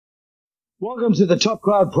Welcome to the Tough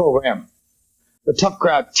Crowd program, the Tough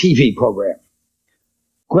Crowd TV program.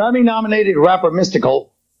 Grammy-nominated rapper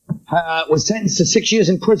Mystical was sentenced to 6 years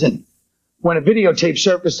in prison when a videotape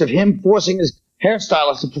surfaced of him forcing his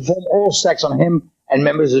hairstylist to perform oral sex on him and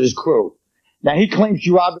members of his crew. Now, he claims she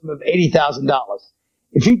robbed him of $80,000.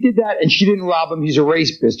 If he did that and she didn't rob him, he's a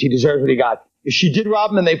rapist. He deserves what he got. If she did rob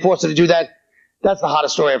him and they forced her to do that, that's the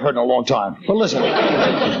hottest story I've heard in a long time. But listen.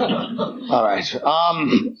 All right.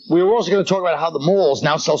 We were also going to talk about how the malls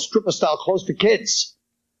now sell stripper-style clothes for kids.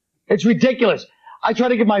 It's ridiculous. I tried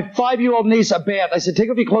to give my 5-year-old niece a bath. I said, take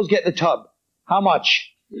off your clothes, get in the tub. How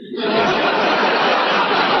much? You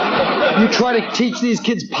try to teach these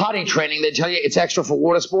kids potty training, they tell you it's extra for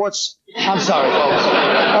water sports. I'm sorry, folks.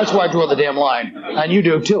 That's where I draw the damn line. And you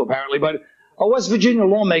do, too, apparently. But a West Virginia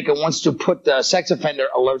lawmaker wants to put sex offender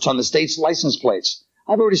alerts on the state's license plates.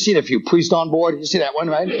 I've already seen a few. Priest on board. You see that one,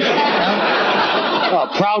 right? No?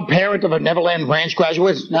 Proud parent of a Neverland Ranch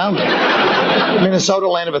graduate. No? Minnesota,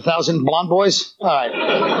 land of 1,000 blonde boys. All right.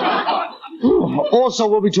 Also,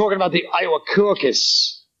 we'll be talking about the Iowa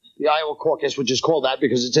caucus. The Iowa caucus, which is called that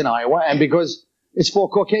because it's in Iowa and because it's for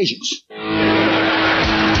Caucasians.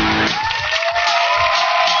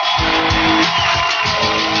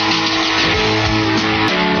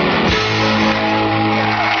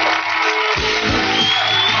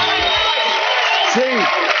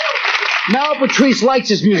 Now Patrice likes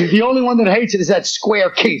his music. The only one that hates it is that square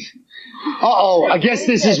Keith. Uh-oh, I guess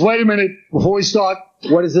this is, wait a minute, before we start,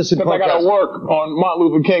 what is this in protest? Because I got to work on Martin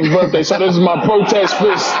Luther King's birthday, so this is my protest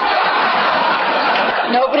fist.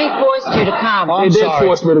 Nobody forced you to come. They did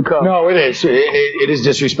force me to come. No, it is. It is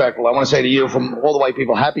disrespectful. I want to say to you, from all the white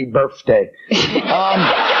people, happy birthday.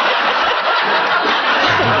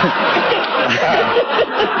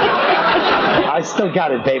 I still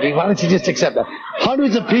got it, baby. Why don't you just accept that?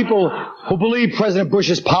 Hundreds of people who believe President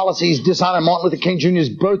Bush's policies dishonor Martin Luther King Jr.'s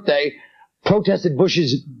birthday protested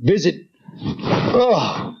Bush's visit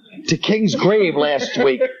to King's grave last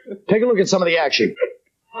week. Take a look at some of the action.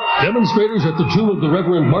 Demonstrators at the tomb of the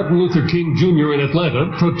Reverend Martin Luther King Jr. in Atlanta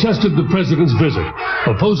protested the president's visit,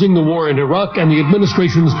 opposing the war in Iraq and the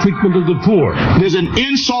administration's treatment of the poor. There's an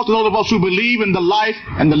insult to those of us who believe in the life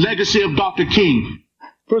and the legacy of Dr. King.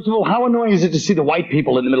 First of all, how annoying is it to see the white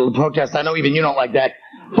people in the middle of the protest? I know even you don't like that.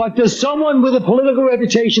 But does someone with a political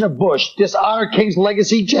reputation of Bush dishonor King's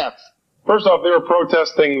legacy, Jeff? First off, they were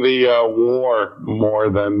protesting the war more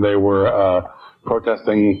than they were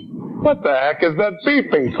protesting. What the heck is that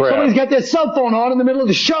beeping crap? Somebody's got their cell phone on in the middle of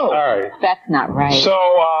the show. All right. That's not right. So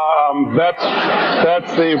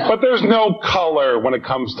that's the. But there's no color when it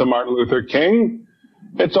comes to Martin Luther King.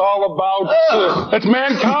 It's all about it's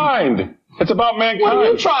mankind. It's about mankind. What are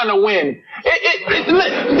you trying to win?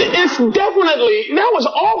 It's definitely, that was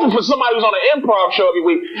awful for somebody who's on an improv show every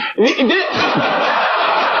week.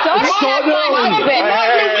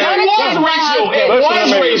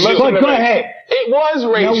 It was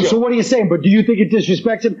racial. No, so what are you saying? But do you think it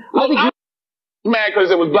disrespects him? I think mad because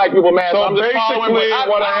it was black people mad. So I'm just basically,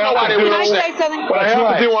 what I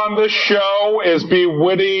have to do on this show is be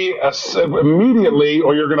witty immediately,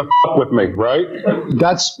 or you're going to f with me, right?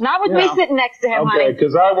 That's not with me sitting next to him, okay,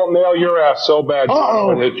 because I will nail your ass so bad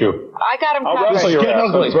I'll hit you. I got him. I'll wrestle your ass.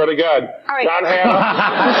 I swear to God. All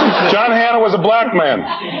right. John Hannah was a black man.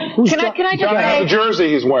 Can I just John say, the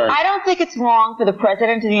jersey he's wearing. I don't think it's wrong for the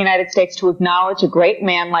President of the United States to acknowledge a great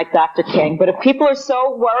man like Dr. King, but if people are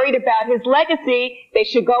so worried about his legacy, they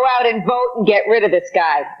should go out and vote and get rid of this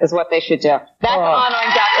guy, is what they should do. That's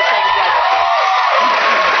honoring Dr. King's legacy.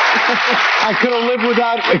 I could have lived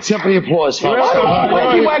without, except for the applause. People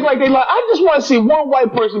act like they like. I just want to see one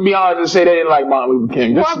white person be honest and say they didn't like Martin Luther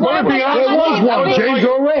King. There was one. James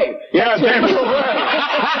Earl Ray. Yeah, James Earl Ray.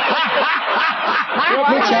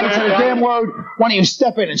 Damn word. Why don't you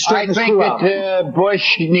step in and straighten this crew out? I think that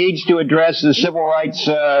Bush needs to address the civil rights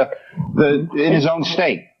in his own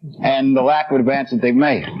state and the lack of advance that they've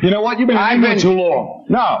made. You know what? You've been in England too long.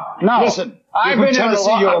 No. Listen, I've been in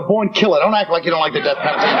Tennessee. You're a born killer. Don't act like you don't like the death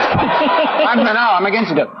penalty. I'm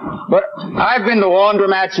against it. But I've been to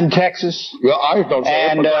laundromats in Texas. Yeah, I don't say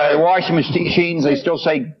and the washing machines, they still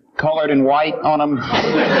say colored and white on them.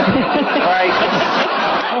 Right?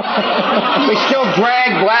 They still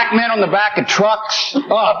drag black men on the back of trucks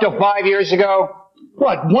up till 5 years ago.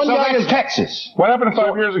 What? One guy in Texas. What happened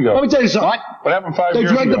 5 years ago? Let me tell you something. What happened 5 years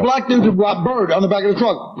ago? They dragged the black dude to Rob Bird on the back of the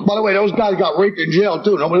truck. By the way, those guys got raped in jail,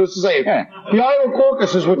 too. Nobody wants to say it. Yeah. The Iowa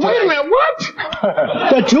caucus is what... Wait a minute, what?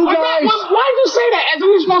 The two guys. Why'd you say that? As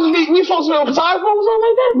we supposed to be on side phones or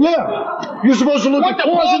like that? Yeah. You're supposed to look at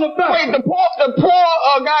cause and effect. Wait, the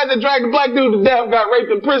poor guy that dragged the black dude to death got raped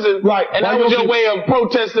in prison. Right. And that was your way of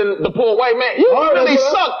protesting the poor white man. You really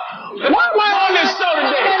suck. Why am I on this show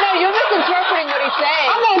today? No, you're misinterpreting what he's saying.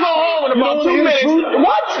 I'm gonna go home in about 2 minutes.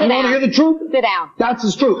 What? You want to hear the truth? Sit down. That's the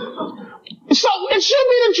truth. So it should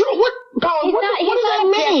be the truth. What, Colin, what does that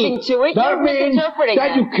mean? To it. That You're means misinterpreting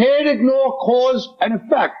that you can't ignore cause and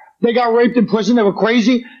effect. They got raped in prison. They were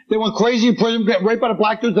crazy. They went crazy in prison, got raped by the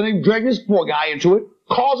black dudes, and they dragged this poor guy into it.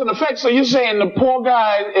 Cause and effect. So you're saying the poor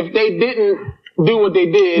guys, if they didn't do what they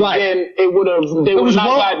did, then they would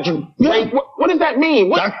not got raped. What does that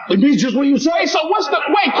mean? It means just what you say. So what's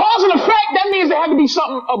cause and effect? That means there had to be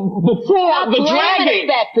something before the dragging.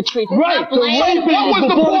 Patrice. Right. The raping what was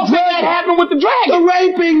the poor thing that happened with the dragging? The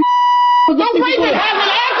raping. The raping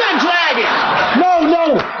happened after the dragging. No.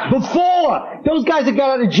 Before. Those guys that got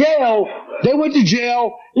out of jail, they went to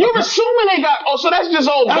jail. You're assuming they got, so that's just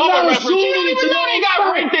old bubble reference. You don't even know they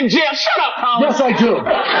got raped in jail. Shut up, Colin. Yes, I do.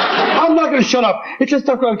 I'm not going to shut up. It's just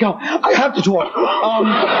stuff going to count. I have to talk. It'll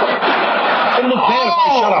look bad if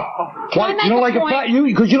I shut up. Why? You don't like a fact?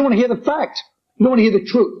 Because you don't want to hear the fact. You don't want to hear the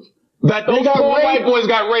truth. That those poor white boys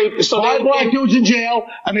got raped. So 5 black dudes in jail,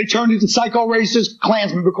 and they turned into psycho racist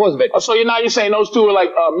Klansmen because of it. So you're saying those two are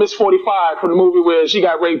like Miss 45 from the movie where she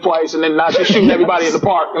got raped twice, and then now she's shooting everybody in the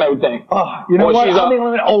park and everything. Oh, you know what? I'm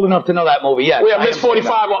even old enough to know that movie. Yeah. We have Miss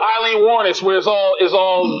 45 or Eileen Warnes, where it's all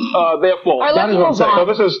their fault. That is what I'm saying. So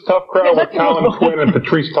this is Tough Crowd with Colin Quinn, and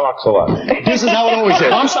Patrice talks a lot. This is how it always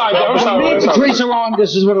is. I'm sorry. Me and Patrice are on.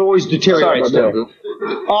 This is what it always deteriorates to.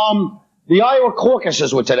 The Iowa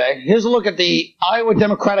caucuses were today. Here's a look at the Iowa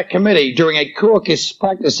Democratic Committee during a caucus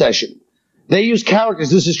practice session. They use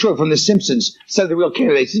characters, this is true, from The Simpsons instead of the real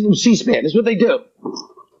candidates. From C-SPAN. This is what they do.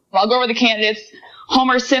 I'll go over the candidates.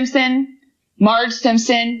 Homer Simpson, Marge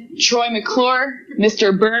Simpson, Troy McClure,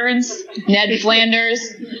 Mr. Burns, Ned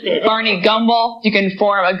Flanders, Barney Gumble. You can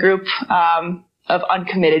form a group of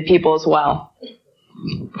uncommitted people as well.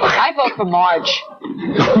 I vote for Marge.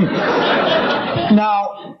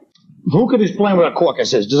 Now, who could explain what a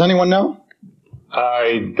caucus is? Does anyone know?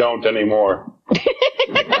 I don't anymore.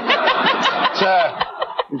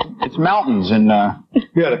 It's mountains in the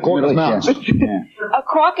Caucasus Mountains. Yeah. A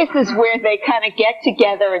caucus is where they kind of get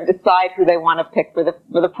together and decide who they want to pick for the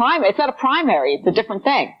primary. It's not a primary. It's a different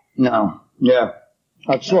thing. No. Yeah.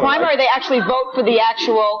 That's true. Primary, they actually vote for the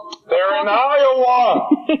actual. They're in Iowa.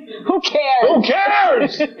 Who cares? Who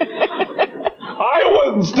cares?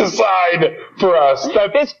 Iowans decide for us.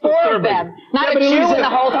 There's 4 of them. Not a Jew in the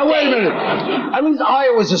whole state. Wait a minute. At least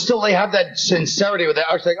Iowans are still, they have that sincerity with it.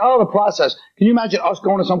 I was like, the process. Can you imagine us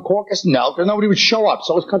going to some caucus? No, because nobody would show up.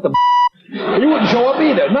 So let's cut the You wouldn't show up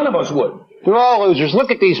either. None of us would. They're all losers. Look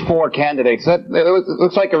at these 4 candidates. It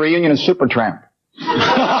looks like a reunion of Supertramp. All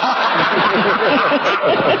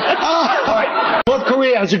right. North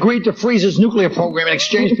Korea has agreed to freeze its nuclear program in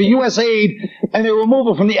exchange for U.S. aid and their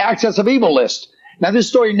removal from the Axis of Evil list. Now, this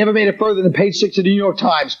story never made it further than page 6 of the New York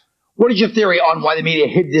Times. What is your theory on why the media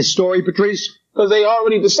hid this story, Patrice? Because they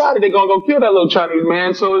already decided they're going to go kill that little Chinese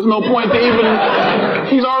man, so there's no point to even...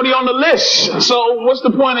 He's already on the list. So what's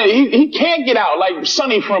the point of... He can't get out, like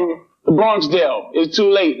Sonny from... the Bronx jail. It's too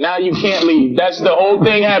late. Now you can't leave. That's the whole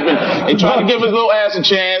thing happened. They tried to give his little ass a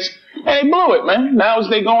chance, and they blew it, man. Now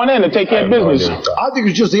they going in to take care of business. I think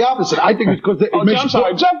it's just the opposite. I think it's because... I'm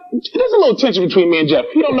sorry, Jeff. There's a little tension between me and Jeff.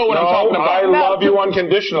 You don't know what I'm talking about. I love you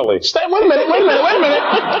unconditionally. Wait a minute.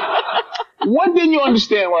 What didn't you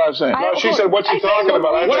understand what I was saying? No, she said, what's he talking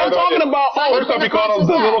about? What I'm talking about... First off, he called him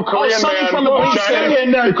the little Korean man. From the Bronx.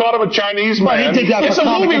 He called him a Chinese man. He did that it's a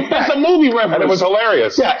movie reference. And it was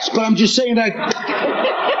hilarious. Yes, but I'm just saying that...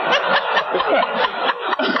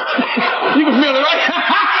 You can feel it, right?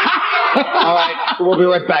 All right, we'll be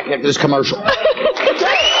right back after this commercial. Look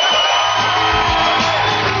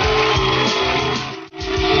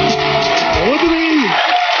at me.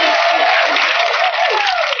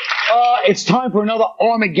 It's time for another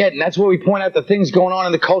Armageddon. That's where we point out the things going on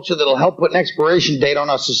in the culture that'll help put an expiration date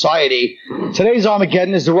on our society. Today's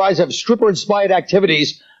Armageddon is the rise of stripper-inspired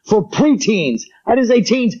activities for preteens. That is,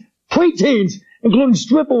 teens, preteens, including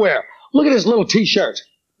stripperwear. Look at this little T-shirt.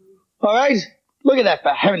 All right? Look at that,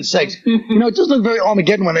 for heaven's sakes. You know, it doesn't look very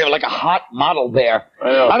Armageddon when they have like a hot model there.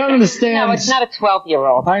 I don't understand. No, it's not a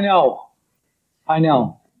 12-year-old. I know. All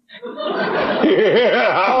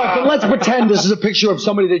right, but let's pretend this is a picture of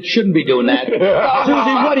somebody that shouldn't be doing that. Susie,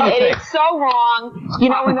 what do you think? It is so wrong. You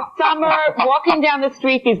know, in the summer, walking down the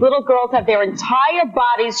street, these little girls have their entire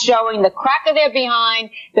bodies showing, the crack of their behind,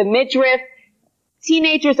 the midriff.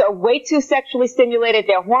 Teenagers are way too sexually stimulated.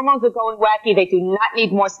 Their hormones are going wacky. They do not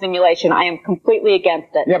need more stimulation. I am completely against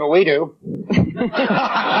it. Yeah, but we do.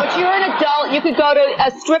 But you're an adult. You could go to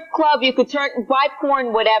a strip club. You could buy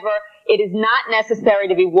porn, whatever. It is not necessary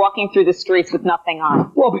to be walking through the streets with nothing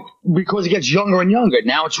on. Well, because it gets younger and younger.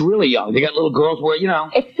 Now it's really young. They got little girls where, you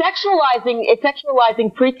know. It's sexualizing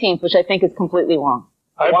preteens, which I think is completely wrong.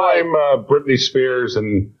 I blame Britney Spears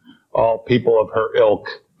and all people of her ilk.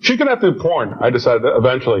 She's going to have to do porn, I decided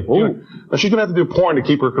eventually. She's going to have to do porn to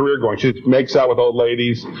keep her career going. She makes out with old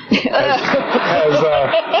ladies, has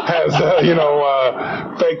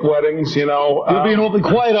fake weddings, you know. You're being awfully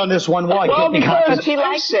quiet on this one. Why? Well, because she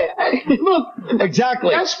likes it. Look, exactly.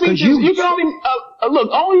 That speech is, you can only, look,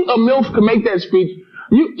 only a MILF can make that speech.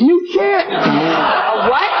 You can't. A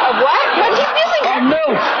what? A what? What's he using? A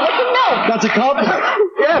MILF. What's a MILF? That's a compliment.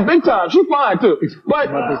 Yeah, big time. She's fine, too. But...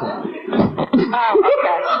 okay.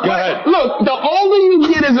 Go ahead. Look, the older you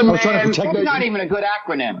get as a man... It's not even a good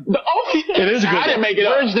acronym. It is a good I didn't make it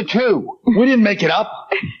up. Where's the two? We didn't make it up.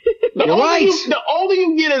 You're right. The older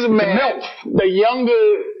you get as a man, the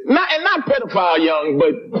younger... Not pedophile young,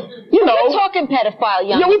 but, you know... We're talking pedophile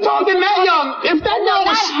young. Yeah, we're talking that young. If that no, girl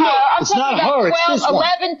was not her. I'm it's not her, 12, it's this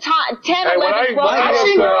 11, 10, 11, 12. I've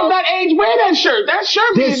seen girls that age wear that shirt. That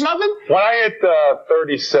shirt means nothing. When I hit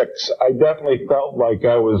 36, I definitely felt like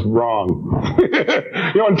I was wrong.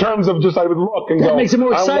 In terms of just I would look and go. That makes it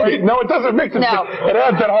more exciting. No, it doesn't make it. No. It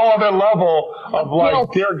adds that whole other level of like,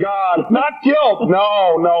 guilt. dear God, not guilt.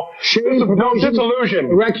 No, Shame, no disillusion.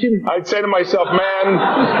 Erection. I'd say to myself,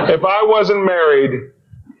 man, if I wasn't married,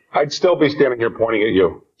 I'd still be standing here pointing at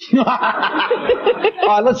you. All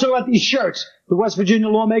right, let's talk about these shirts. The West Virginia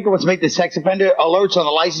lawmaker wants to make the sex offender alerts on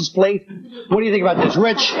the license plate. What do you think about this,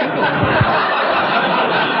 Rich?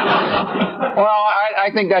 Well, I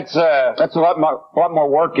think that's a lot more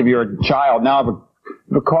work if you're a child. Now, if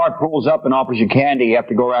a car pulls up and offers you candy, you have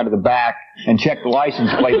to go around to the back and check the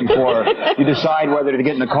license plate before you decide whether to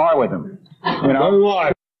get in the car with them. You know?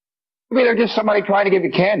 Why? Maybe they're just somebody trying to give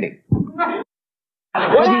you candy.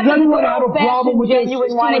 Does anyone have a problem with this?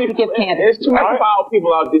 Genuine wanting to give candy. There's too many foul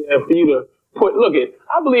people out there for you to put. Look,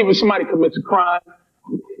 I believe if somebody commits a crime,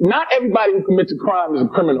 not everybody who commits a crime is a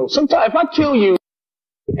criminal. Sometimes if I kill you,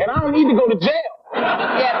 and I don't need to go to jail.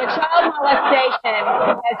 Yeah, but child molestation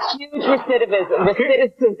has huge recidivism,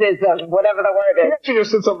 whatever the word is. She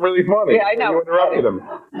just said something really funny. Yeah, I know. You interrupted him.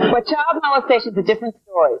 But child molestation is a different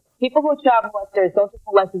story. People who are child molesters don't just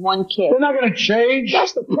molest one kid. They're not going to change.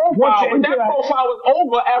 That's the profile. But that profile was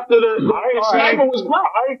over after the sniper was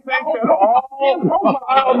blocked. I think that all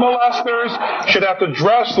child molesters should have to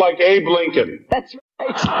dress like Abe Lincoln. That's right.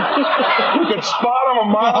 You could spot them a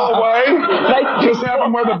mile away. Just have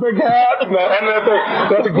them wear the big hat and they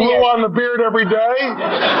have to glue on the beard every day.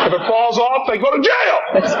 If it falls off, they go to jail.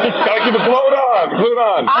 Gotta keep it glued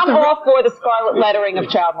on. I'm all for the scarlet lettering of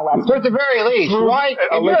child molesters. So at the very least, why,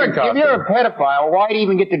 if you're a pedophile, why do you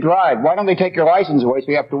even get to drive? Why don't they take your license away so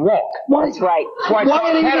you have to walk? That's right. Why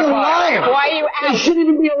are they even alive? Why are you out? They shouldn't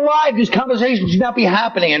even be alive. These conversations should not be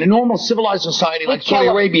happening in a normal civilized society like Saudi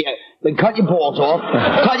Arabia. They cut your balls off,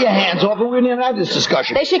 cut your hands off, and we didn't have this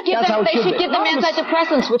discussion. They should give them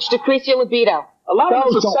antidepressants, which decrease your libido. A lot of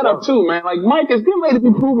us are set up too, man. Like Mike is getting ready to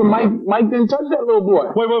be proven. Mike didn't touch that little boy.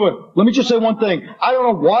 Wait. Let me just say one thing. I don't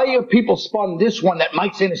know why you people spun this one that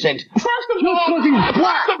Mike's innocent. First of all, I'm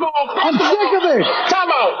sick of it. Time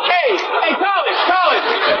out. Hey, Colin.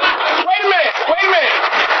 Wait a minute.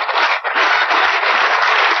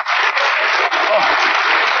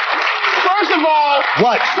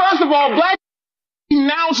 First of all, black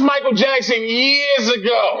denounced Michael Jackson years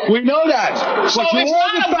ago. We know that. So it's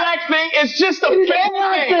not a black thing, it's just a fan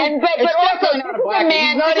thing. But also, this is a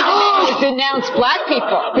man who denounced black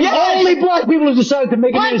people. Yes. Only black people have decided to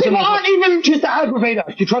make black it innocent. People aren't even... Just to aggravate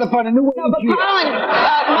us, to try to find a new way to do it.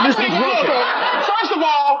 First of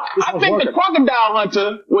all, I think the crocodile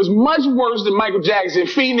hunter was much worse than Michael Jackson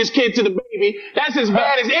feeding his kid to the baby. That's as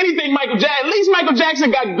bad as anything Michael Jackson. At least Michael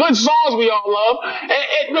Jackson got good songs we all love.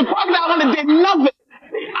 And the crocodile hunter did nothing.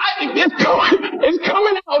 It's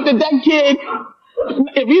coming out that kid,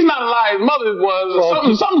 if he's not alive, his mother was,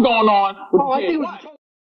 something's going on with the kid.